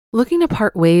Looking to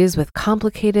part ways with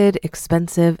complicated,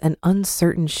 expensive, and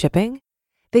uncertain shipping?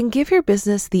 Then give your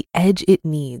business the edge it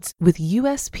needs with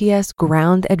USPS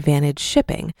Ground Advantage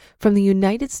shipping from the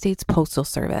United States Postal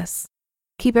Service.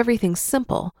 Keep everything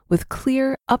simple with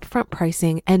clear, upfront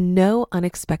pricing and no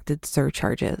unexpected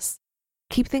surcharges.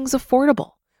 Keep things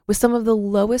affordable with some of the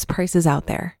lowest prices out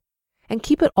there. And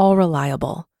keep it all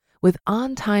reliable with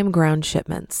on-time ground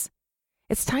shipments.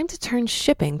 It's time to turn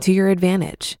shipping to your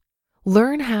advantage.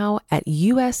 Learn how at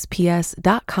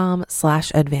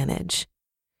USPS.com/advantage.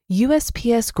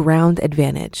 USPS Ground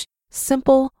Advantage.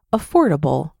 Simple,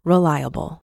 affordable,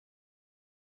 reliable.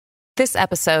 This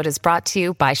episode is brought to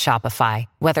you by Shopify.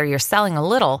 Whether you're selling a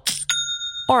little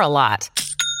or a lot,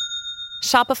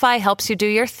 Shopify helps you do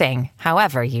your thing,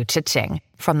 however you cha-ching.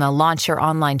 From the launch your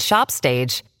online shop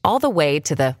stage, all the way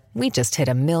to the we just hit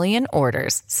 1 million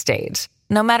orders stage.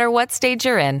 No matter what stage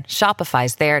you're in,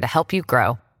 Shopify's there to help you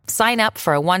grow. Sign up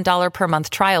for a $1 per month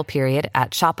trial period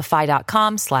at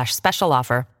shopify.com/special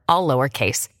offer, all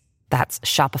lowercase. That's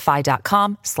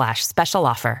shopify.com/special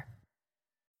offer.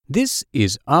 This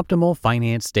is Optimal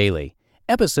Finance Daily,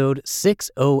 episode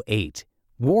 608,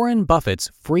 Warren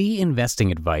Buffett's Free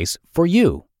Investing Advice for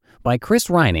You, by Chris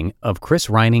Reining of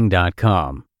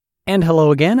chrisreining.com. And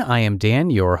hello again, I am Dan,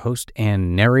 your host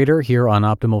and narrator here on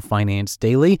Optimal Finance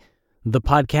Daily, the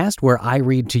podcast where I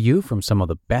read to you from some of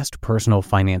the best personal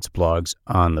finance blogs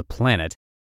on the planet.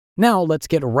 Now let's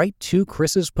get right to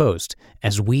Chris's post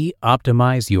as we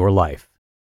optimize your life.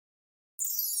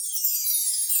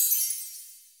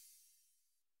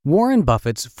 Warren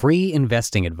Buffett's Free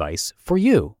Investing Advice for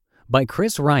You, by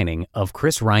Chris Reining of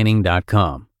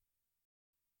chrisreining.com.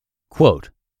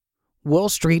 Quote, Wall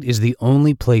Street is the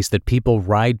only place that people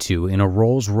ride to in a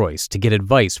Rolls Royce to get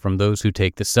advice from those who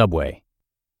take the subway.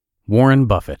 Warren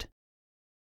Buffett.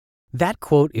 That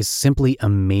quote is simply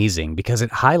amazing because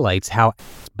it highlights how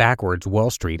backwards Wall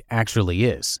Street actually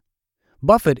is.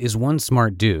 Buffett is one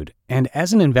smart dude, and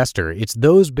as an investor, it's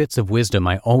those bits of wisdom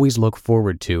I always look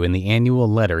forward to in the annual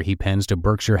letter he pens to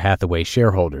Berkshire Hathaway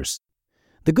shareholders.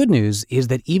 The good news is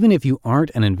that even if you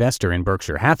aren't an investor in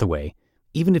Berkshire Hathaway,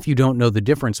 even if you don't know the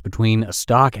difference between a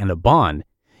stock and a bond,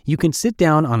 you can sit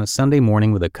down on a Sunday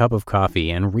morning with a cup of coffee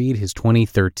and read his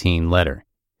 2013 letter.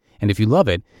 And if you love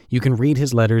it, you can read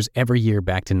his letters every year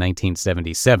back to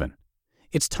 1977.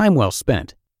 It's time well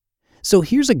spent. So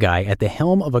here's a guy at the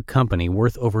helm of a company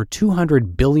worth over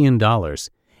 $200 billion,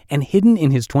 and hidden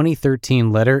in his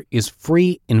 2013 letter is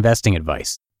free investing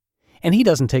advice. And he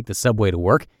doesn't take the subway to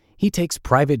work, he takes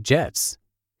private jets.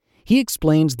 He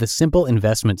explains the simple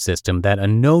investment system that a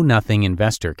know-nothing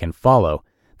investor can follow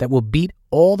that will beat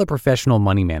all the professional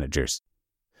money managers.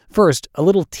 First, a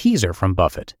little teaser from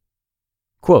Buffett.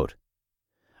 Quote,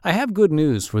 I have good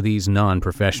news for these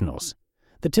non-professionals.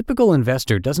 The typical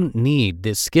investor doesn't need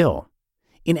this skill.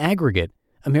 In aggregate,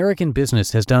 American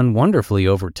business has done wonderfully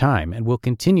over time and will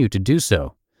continue to do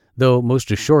so, though most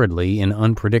assuredly in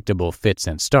unpredictable fits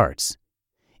and starts.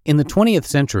 In the 20th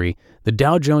century, the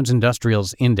Dow Jones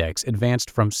Industrials Index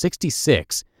advanced from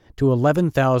 66 to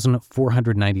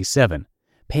 11,497,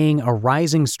 paying a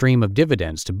rising stream of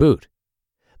dividends to boot.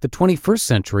 The 21st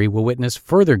century will witness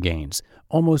further gains,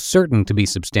 almost certain to be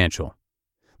substantial.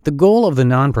 The goal of the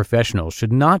non-professional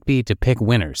should not be to pick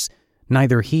winners.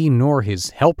 Neither he nor his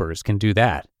helpers can do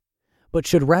that, but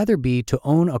should rather be to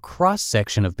own a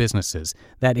cross-section of businesses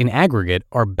that in aggregate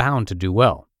are bound to do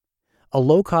well. A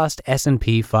low-cost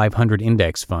S&P 500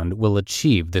 index fund will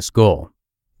achieve this goal.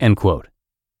 End quote.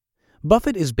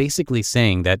 Buffett is basically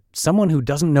saying that someone who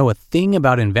doesn't know a thing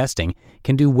about investing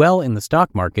can do well in the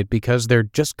stock market because they're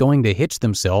just going to hitch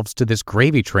themselves to this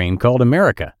gravy train called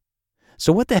America.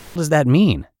 So what the hell does that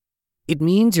mean? It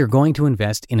means you're going to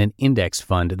invest in an index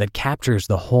fund that captures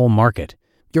the whole market.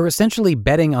 You're essentially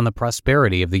betting on the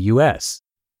prosperity of the U.S.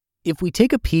 If we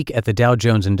take a peek at the Dow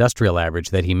Jones Industrial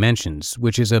Average that he mentions,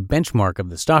 which is a benchmark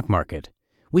of the stock market,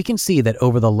 we can see that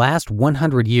over the last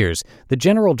 100 years, the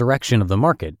general direction of the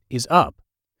market is up.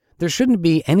 There shouldn't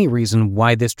be any reason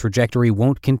why this trajectory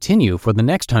won't continue for the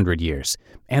next 100 years,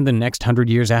 and the next 100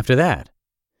 years after that.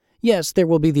 Yes, there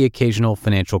will be the occasional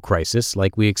financial crisis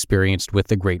like we experienced with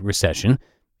the Great Recession.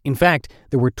 In fact,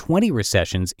 there were 20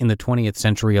 recessions in the 20th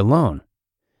century alone.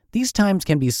 These times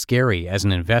can be scary as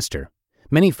an investor.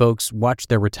 Many folks watch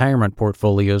their retirement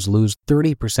portfolios lose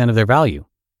 30% of their value.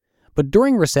 But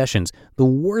during recessions, the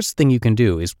worst thing you can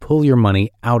do is pull your money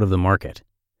out of the market.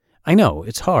 I know,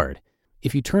 it's hard.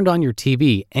 If you turned on your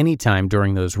TV anytime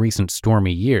during those recent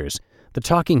stormy years, the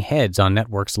talking heads on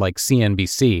networks like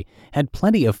CNBC had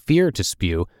plenty of fear to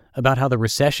spew about how the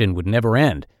recession would never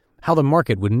end, how the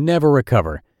market would never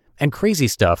recover, and crazy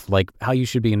stuff like how you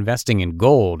should be investing in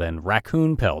gold and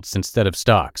raccoon pelts instead of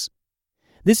stocks.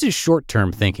 This is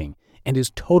short-term thinking and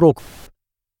is total.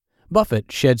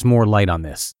 Buffett sheds more light on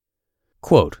this.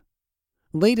 Quote,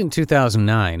 late in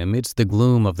 2009, amidst the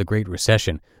gloom of the Great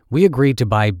Recession, we agreed to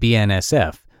buy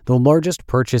BNSF, the largest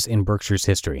purchase in Berkshire's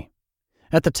history.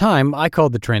 At the time, I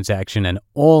called the transaction an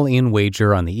all-in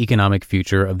wager on the economic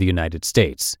future of the United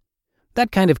States.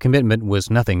 That kind of commitment was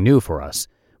nothing new for us.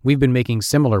 We've been making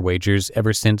similar wagers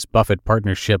ever since Buffett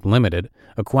Partnership Limited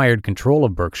acquired control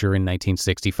of Berkshire in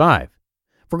 1965.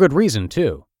 For good reason,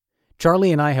 too.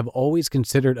 Charlie and I have always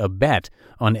considered a bet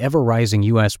on ever-rising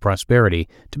U.S. prosperity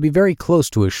to be very close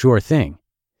to a sure thing.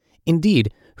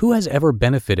 Indeed, who has ever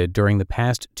benefited during the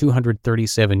past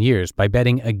 237 years by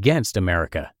betting against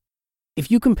America? If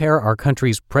you compare our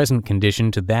country's present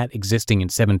condition to that existing in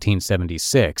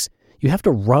 1776, you have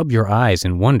to rub your eyes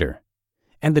in wonder.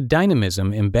 And the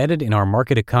dynamism embedded in our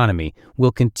market economy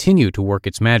will continue to work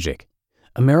its magic.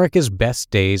 America's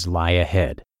best days lie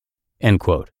ahead. End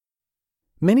quote.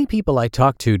 Many people I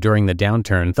talked to during the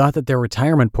downturn thought that their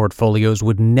retirement portfolios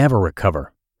would never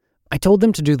recover. I told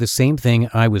them to do the same thing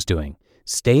I was doing,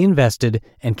 stay invested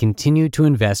and continue to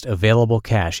invest available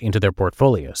cash into their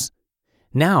portfolios.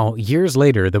 Now, years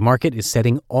later, the market is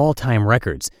setting all-time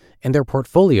records, and their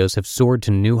portfolios have soared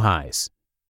to new highs.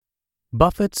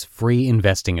 Buffett's free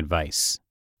investing advice.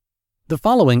 The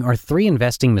following are 3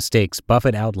 investing mistakes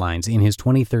Buffett outlines in his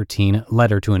 2013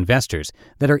 letter to investors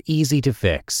that are easy to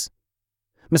fix.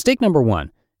 Mistake number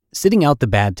 1, sitting out the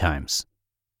bad times.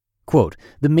 Quote,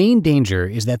 the main danger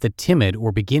is that the timid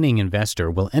or beginning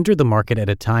investor will enter the market at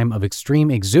a time of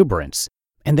extreme exuberance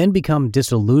and then become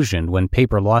disillusioned when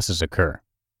paper losses occur.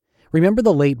 Remember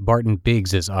the late Barton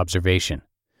Biggs's observation.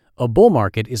 A bull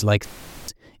market is like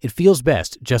it feels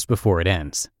best just before it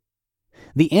ends.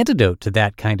 The antidote to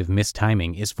that kind of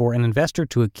mistiming is for an investor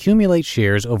to accumulate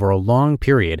shares over a long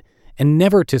period and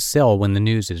never to sell when the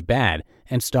news is bad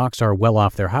and stocks are well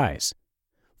off their highs.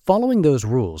 Following those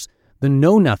rules, the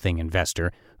know-nothing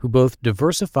investor, who both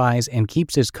diversifies and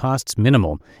keeps his costs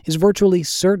minimal, is virtually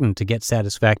certain to get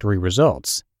satisfactory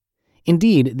results.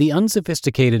 Indeed, the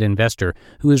unsophisticated investor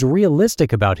who is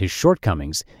realistic about his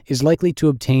shortcomings is likely to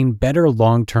obtain better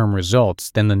long-term results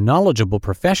than the knowledgeable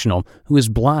professional who is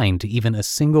blind to even a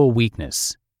single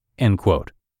weakness. End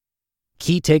quote.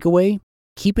 Key takeaway?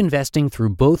 Keep investing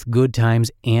through both good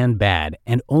times and bad,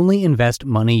 and only invest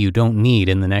money you don't need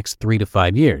in the next 3 to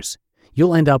 5 years.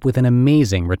 You'll end up with an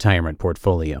amazing retirement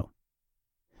portfolio.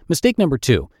 Mistake number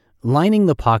 2, lining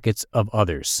the pockets of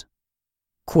others.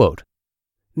 Quote,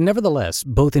 nevertheless,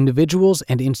 both individuals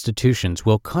and institutions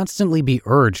will constantly be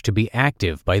urged to be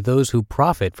active by those who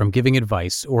profit from giving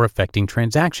advice or effecting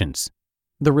transactions.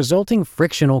 The resulting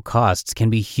frictional costs can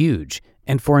be huge,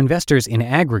 and for investors in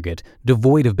aggregate,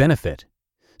 devoid of benefit.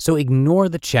 So ignore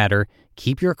the chatter,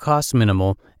 keep your costs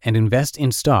minimal, and invest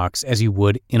in stocks as you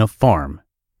would in a farm.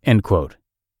 End quote.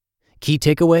 Key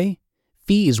takeaway?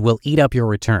 Fees will eat up your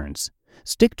returns.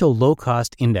 Stick to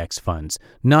low-cost index funds,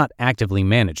 not actively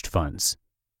managed funds.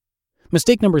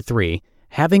 Mistake number 3,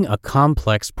 having a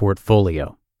complex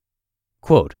portfolio.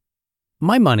 Quote,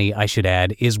 my money, I should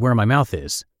add, is where my mouth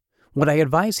is. What I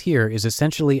advise here is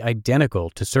essentially identical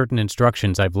to certain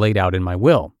instructions I've laid out in my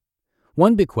will.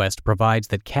 One bequest provides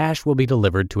that cash will be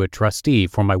delivered to a trustee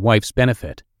for my wife's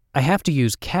benefit. I have to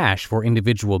use cash for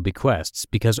individual bequests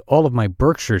because all of my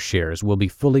Berkshire shares will be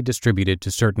fully distributed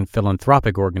to certain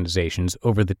philanthropic organizations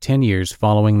over the 10 years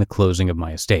following the closing of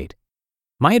my estate.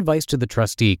 My advice to the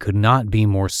trustee could not be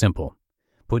more simple.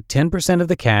 Put 10% of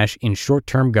the cash in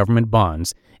short-term government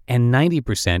bonds and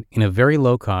 90% in a very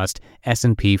low-cost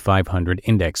S&P 500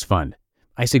 index fund.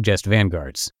 I suggest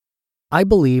Vanguard's. I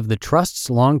believe the trust's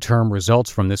long-term results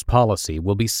from this policy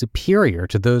will be superior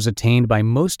to those attained by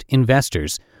most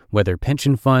investors, whether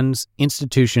pension funds,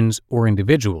 institutions, or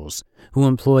individuals, who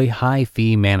employ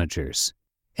high-fee managers.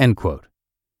 End quote.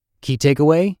 Key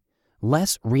takeaway?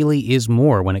 Less really is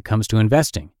more when it comes to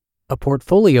investing. A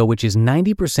portfolio which is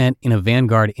 90% in a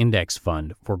Vanguard index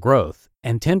fund for growth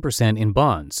and 10% in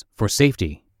bonds for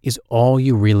safety is all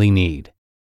you really need.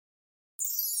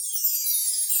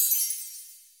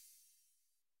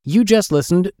 You just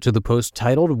listened to the post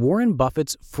titled Warren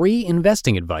Buffett's Free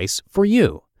Investing Advice for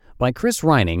You by Chris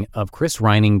Reining of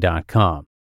chrisreining.com.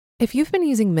 If you've been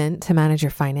using Mint to manage your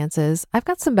finances, I've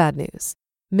got some bad news.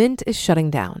 Mint is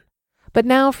shutting down. But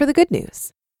now for the good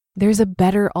news. There's a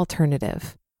better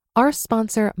alternative. Our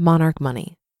sponsor, Monarch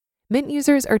Money. Mint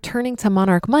users are turning to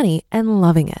Monarch Money and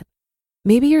loving it.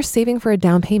 Maybe you're saving for a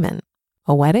down payment,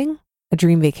 a wedding, a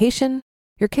dream vacation,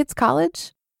 your kid's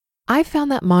college. I've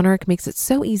found that Monarch makes it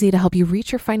so easy to help you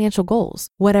reach your financial goals,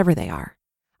 whatever they are.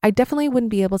 I definitely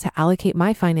wouldn't be able to allocate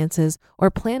my finances or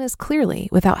plan as clearly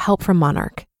without help from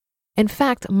Monarch. In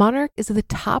fact, Monarch is the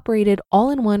top-rated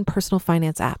all-in-one personal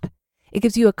finance app. It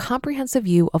gives you a comprehensive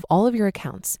view of all of your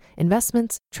accounts,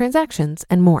 investments, transactions,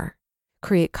 and more.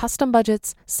 Create custom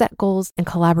budgets, set goals, and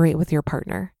collaborate with your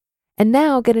partner. And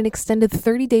now get an extended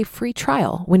 30-day free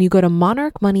trial when you go to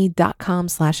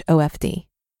monarchmoney.com/OFD.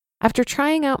 After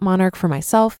trying out Monarch for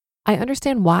myself, I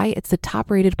understand why it's the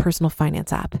top-rated personal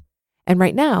finance app. And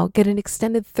right now, get an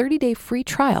extended 30-day free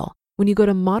trial when you go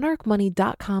to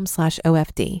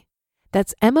monarchmoney.com/OFD.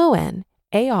 That's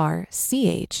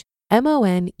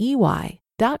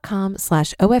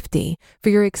monarchmoney.com/OFD for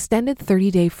your extended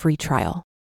 30-day free trial.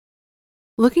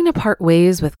 Looking to part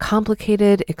ways with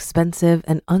complicated, expensive,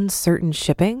 and uncertain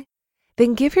shipping?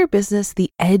 Then give your business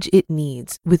the edge it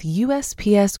needs with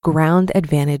USPS Ground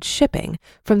Advantage shipping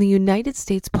from the United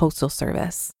States Postal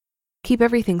Service. Keep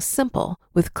everything simple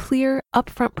with clear,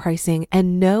 upfront pricing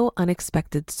and no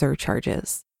unexpected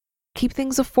surcharges. Keep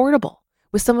things affordable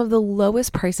with some of the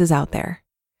lowest prices out there.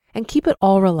 And keep it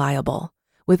all reliable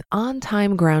with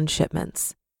on-time ground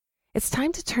shipments. It's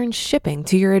time to turn shipping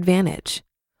to your advantage.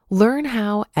 Learn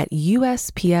how at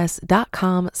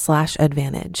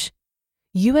USPS.com/advantage.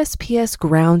 USPS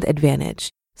Ground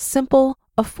Advantage. Simple,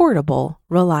 affordable,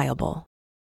 reliable.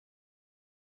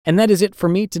 And that is it for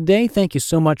me today. Thank you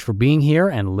so much for being here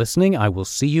and listening. I will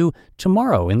see you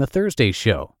tomorrow in the Thursday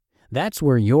show. That's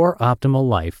where your optimal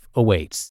life awaits.